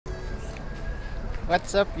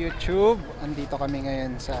What's up YouTube? Andito kami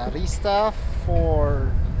ngayon sa Arista for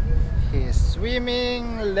his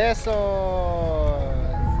swimming lesson.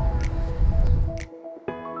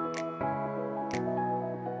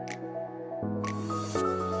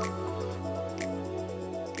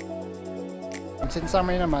 Since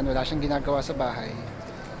summer naman, wala siyang ginagawa sa bahay.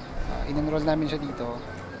 In-enroll namin siya dito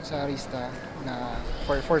sa Arista na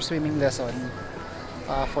for swimming lesson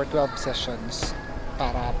for 12 sessions.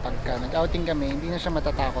 Para pagka nag-outing kami, hindi na siya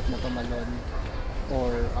matatakot na tumalon or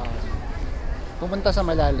pumunta sa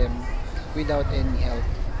malalim without any help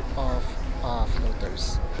of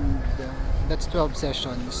floaters. And, that's 12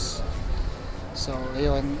 sessions. So,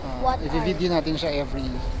 ayun, i-video natin siya every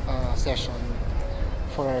session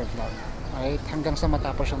for our vlog. Alright, hanggang sa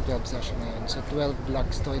matapos yung 12 session na yun. So, 12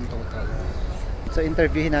 vlogs to in total. So,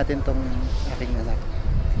 interviewin natin tong aking anak.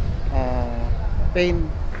 Pein.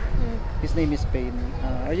 His name is Pein.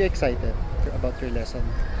 Are you excited about your lesson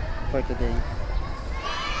for today?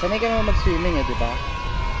 Sanay ka naman mag-swimming di ba?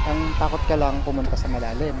 Ang takot ka lang pumunta sa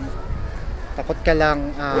malalim. Takot ka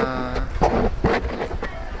lang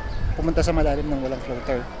pumunta sa malalim ng walang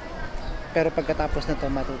floater. Pero pagkatapos nito,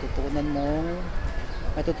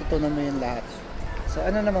 matututunan mo yung lahat. So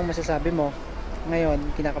ano namang masasabi mo?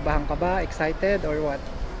 Ngayon, kinakabahan ka ba? Excited or what?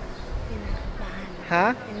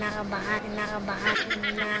 Ha?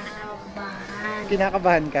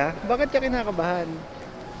 Kinakabahan ka? Bakit ka kinakabahan?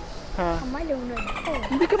 Ha? Malunod ko.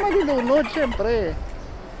 Hindi ka malulunod, syempre.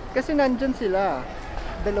 Kasi nandyan sila.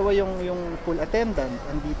 Dalawa yung pool attendant.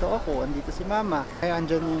 Andito ako, andito si mama. Kaya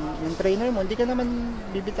andyan yung trainer mo. Hindi ka naman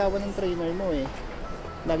bibitawan ng trainer mo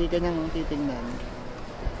Lagi ka niyang titingnan.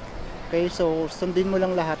 Okay, so sundin mo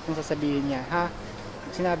lang lahat ng sasabihin niya. Ha?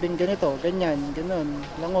 Sinabing ganito, ganyan, ganun,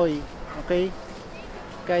 langoy. Okay?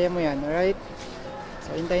 Kaya mo yan, alright?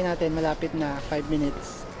 So, hintayin natin, malapit na 5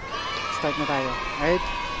 minutes. Start na tayo, alright?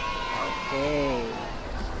 Okay.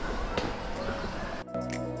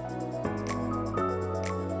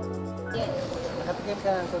 Yes. Nakatikim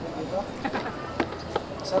ka ng tubig dito?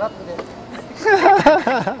 Sarap din.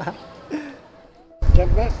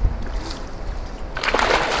 Jump back.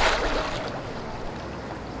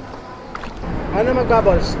 Ano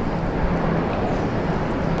mag-bubbles?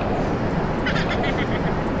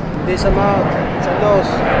 Hindi sa mouth, sa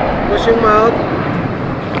nose. Push yung mouth.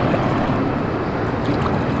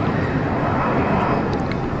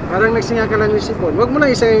 Parang nagsinga ka lang yung sipon. Huwag mo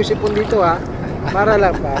lang isang yung sipon dito Para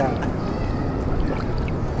lang, para.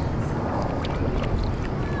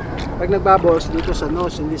 Pag nag-bubbles, dito sa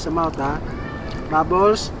nose, hindi sa mouth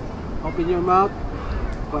Bubbles, open your mouth.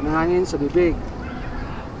 Kuha ng hangin sa bibig.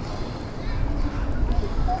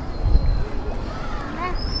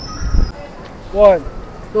 One,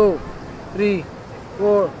 2, 3,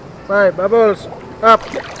 4, 5, bubbles, up.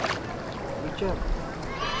 Good job.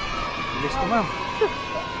 Bilis na ma'am.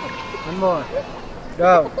 One more.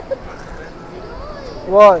 Down.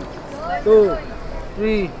 1, 2,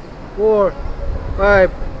 3, 4, 5.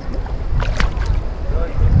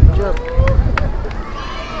 Good job.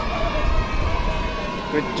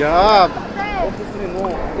 Good job.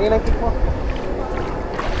 Tingnan ang kick mo.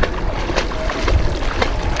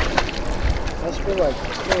 Let's forward.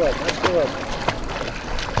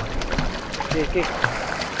 Okay, kick.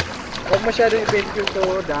 Huwag masyado i-bend yung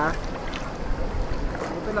tuhod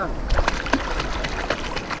Ito lang.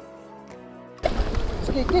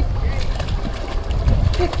 Sige, kick.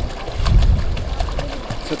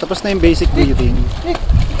 So tapos na yung basic breathing.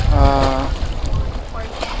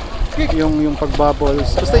 Yung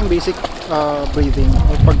pag-bubbles. Basta yung basic breathing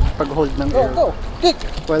o pag-hold ng air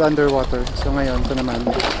while underwater. So ngayon, ito naman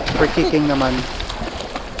for kicking naman.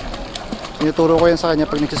 Tinuturo ko yan sa kanya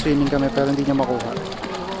pag nagsiswimming kami pero hindi niya makuha.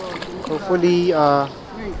 Hopefully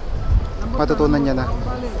matutunan niya na.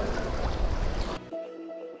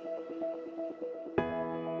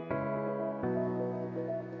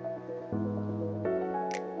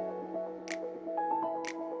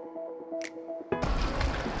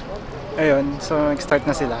 Ayun, so nag-start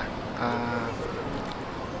na sila.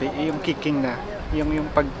 Yung kicking na, yung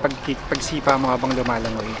pag-kick, pagsipa mo habang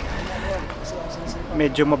lumalangoy.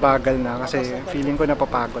 Medyo mabagal na kasi feeling ko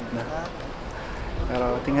napapagod na.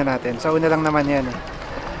 Pero tingnan natin. Sa una lang naman yan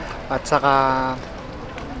At saka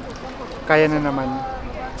kaya na naman.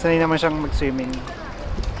 Sanay naman siyang mag-swimming.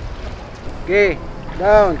 Okay,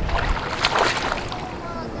 down.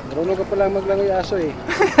 Marunong ka palang maglangoy aso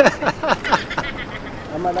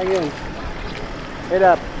Tama lang yun. Head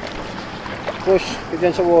up. Push.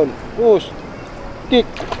 Tignan sa wall. Push. Kick.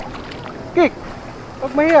 Kick.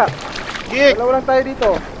 Huwag mahiya. Kick. Dalawa lang tayo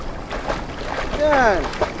dito. Yan.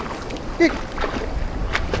 Kick.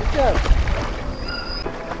 Yan.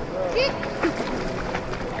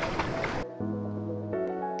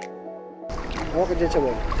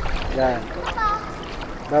 Stretchable. Yan.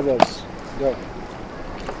 Bubbles. Go.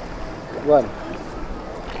 1,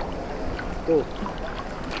 2,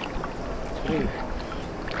 3,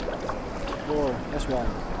 4. That's 1.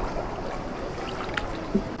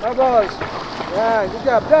 Bubbles. Yan. Good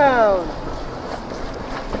job. Down.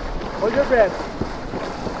 Hold your breath.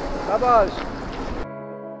 Bubbles.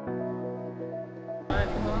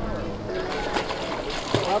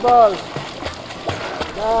 Bubbles.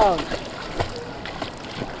 Down.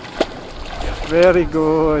 Very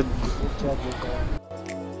good. Good job, good job.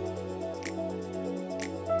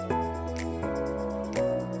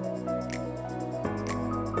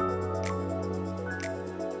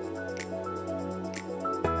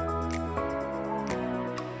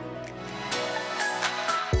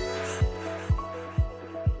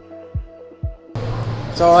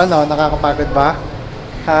 So ano, nakakapagod ba?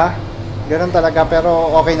 Ha? Ganun talaga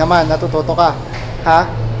pero okay naman, natututo ka. Ha?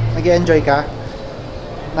 Nag-enjoy ka?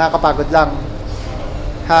 Nakakapagod lang.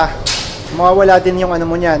 Ha? Mawawala din yung ano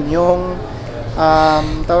mo niyan, yung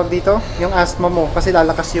tawag dito, yung asthma mo kasi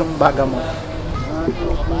lalakas yung baga mo.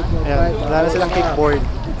 Ayan, wala na silang kickboard.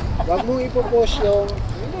 Huwag mong ipopush yung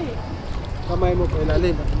kamay mo pa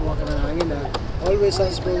ilalim. Kumuha ka ng hangin ha. Always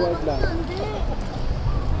hands forward lang.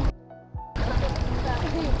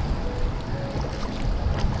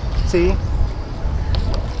 See?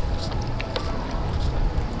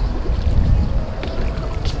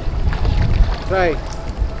 Try.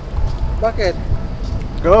 Bakit?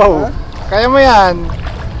 Go! Ha? Kaya mo yan!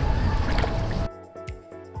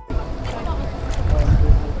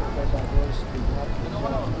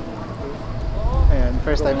 Ayan,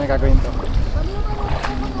 first time na gagawin to.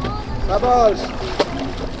 Bubbles!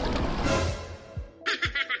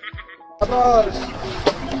 Bubbles!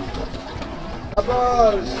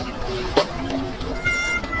 Bubbles!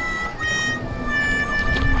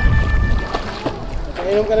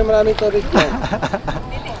 Nakainom ka na maraming tubig dyan.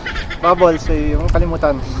 Bubbles, yung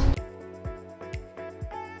kalimutan.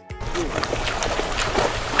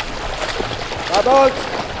 Bubbles!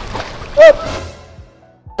 Up!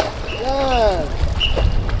 Yan!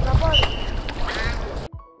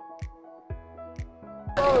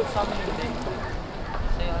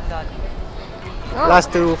 Last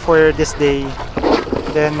two for this day.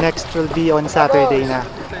 Then next will be on Saturday na.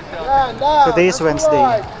 Yan, down! Today is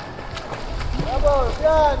Wednesday. Bubbles!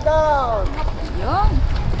 Yan, down! Yun.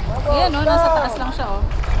 Ayan, oh, nasa taas lang siya, oh.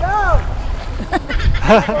 Down!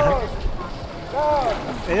 Bubbles! Down!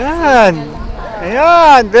 Ayan!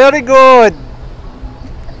 Ayan! Very good!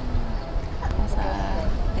 Nasa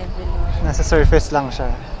level. Nasa surface lang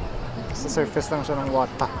siya. Nasa surface lang siya ng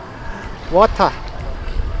water. Water!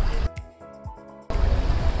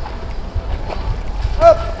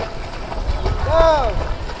 Up! Down!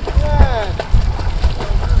 Yan!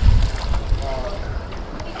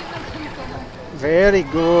 Very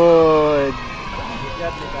good! Yan,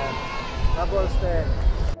 yan. Bubbles then.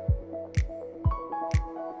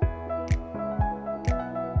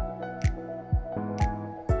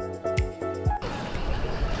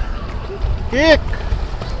 Kick!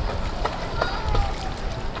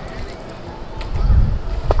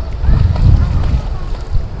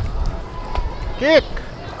 Kick!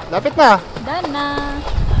 Lapit na! Done na.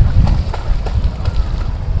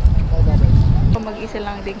 Mag-isa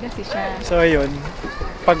lang din kasi siya. So ayun,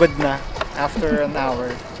 pagod na after an hour.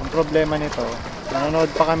 Ang problema nito, nanonood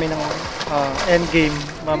pa kami ng endgame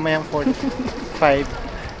mamayang 45.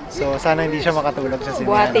 So sana hindi siya makatulog sa sinema.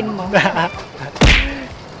 Buhatin mo.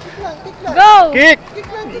 Go! Kick!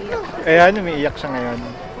 Ayan, umiiyak siya ngayon.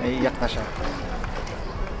 Naiiyak na siya.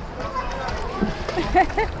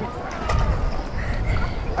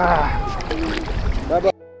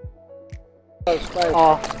 Bubbles, 5.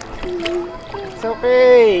 Oh. It's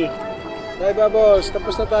okay. Bye, Bubbles.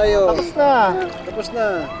 Tapos na tayo. Tapos na. Tapos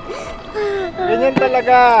na. Ganyan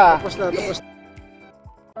talaga. Tapos na, tapos na.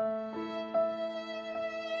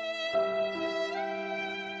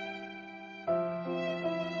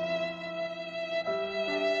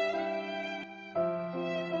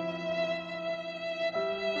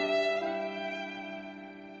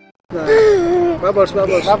 Bubbles,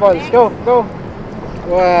 bubbles. Bubbles, go, go.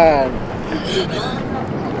 1,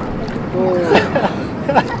 2,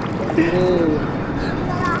 3,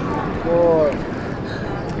 4.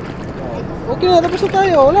 Okay na, tapos na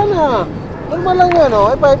tayo. Wala na. Normal lang yan,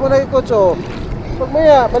 oh. I5 mo na yung coach, oh. Pag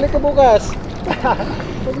maya, balik ka bukas.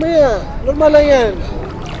 Pag maya, normal lang yan.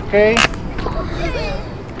 Okay.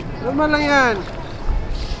 Normal lang yan.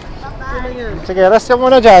 Okay lang yan. Sige, rest ka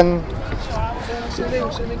muna dyan. Swimming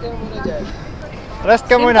ka muna dyan. Rest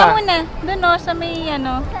ka Swim muna. ka muna. Doon, oh, sa may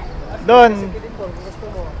ano. Doon. Gusto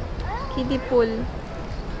mo. Kiddie pool.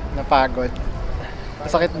 Napagod.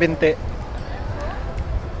 Masakit binti.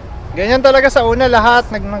 Ganyan talaga sa una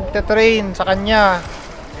lahat, nagte-train sa kanya.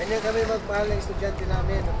 Ganyan kami magmahal ng estudyante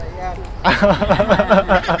namin, nataiyak.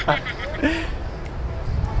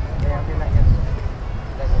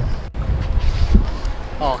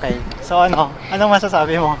 Okay, so ano? Anong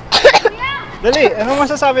masasabi mo? Dali, anong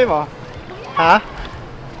masasabi mo? Ha?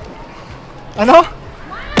 Ano?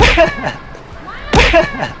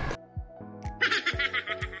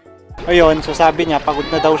 Ayun, so sabi niya, pagod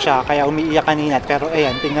na daw siya, kaya umiiyak kanina. Pero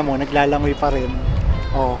ayan, tingnan mo, naglalangoy pa rin.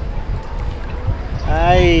 Oh.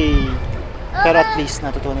 Ay. Pero at least,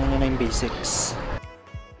 natutunan niya na yung basics.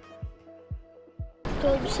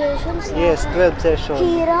 12 sessions? Yes, 12 session.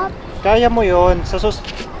 Hirap. Kaya mo yun.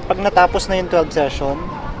 Pag natapos na yung 12 session,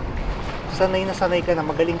 sanay na sanay ka na.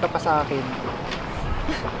 Magaling ka pa sa akin.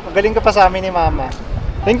 Magaling ka pa sa amin ni Mama.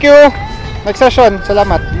 Thank you! Next session.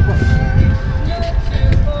 Salamat.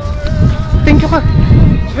 Thank you ka.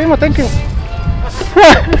 Sabi mo, thank you.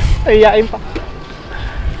 Ayain pa.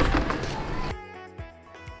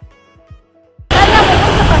 Kala mo ba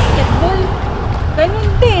sa basketball? Ganun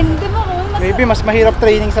din. Di ba mo? Maybe mas mahirap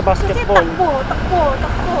training sa basketball. Kasi takbo.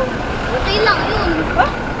 Okay lang yun. Diba?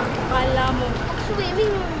 Kala mo.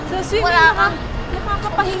 Swimming. Sa swimming Wala ka. kang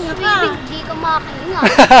Nakakapahinga ka. swimming, di ka makahinga.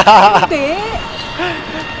 Hindi.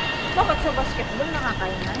 Bakit sa basketball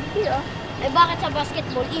nakakahinga? Hindi ah. Eh bakit sa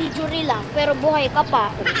basketball, injury lang, pero buhay ka pa.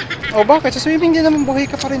 O bakit? Sa swimming din naman buhay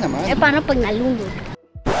ka pa rin naman. Eh paano pag nalunod?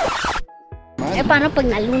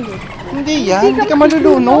 Hindi yan. Hindi ka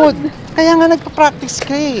malulunod. Kaya nga nagpa-practice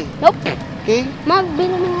ka eh. Nope. Okay?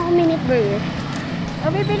 Magbili mo ako minute burger.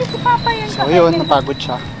 Bibili si Papa yan. So yun, napagod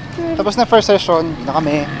siya. Tapos na first session, na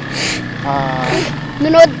kami.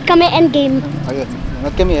 Nunod kami endgame. Ayun,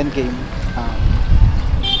 nanood kami endgame.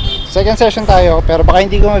 Second session tayo, pero baka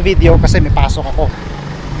hindi ko ma-video kasi may pasok ako.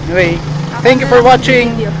 Anyway, thank you for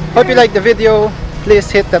watching. Hope you like the video. Please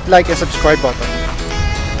hit that like and subscribe button.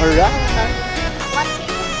 Alright!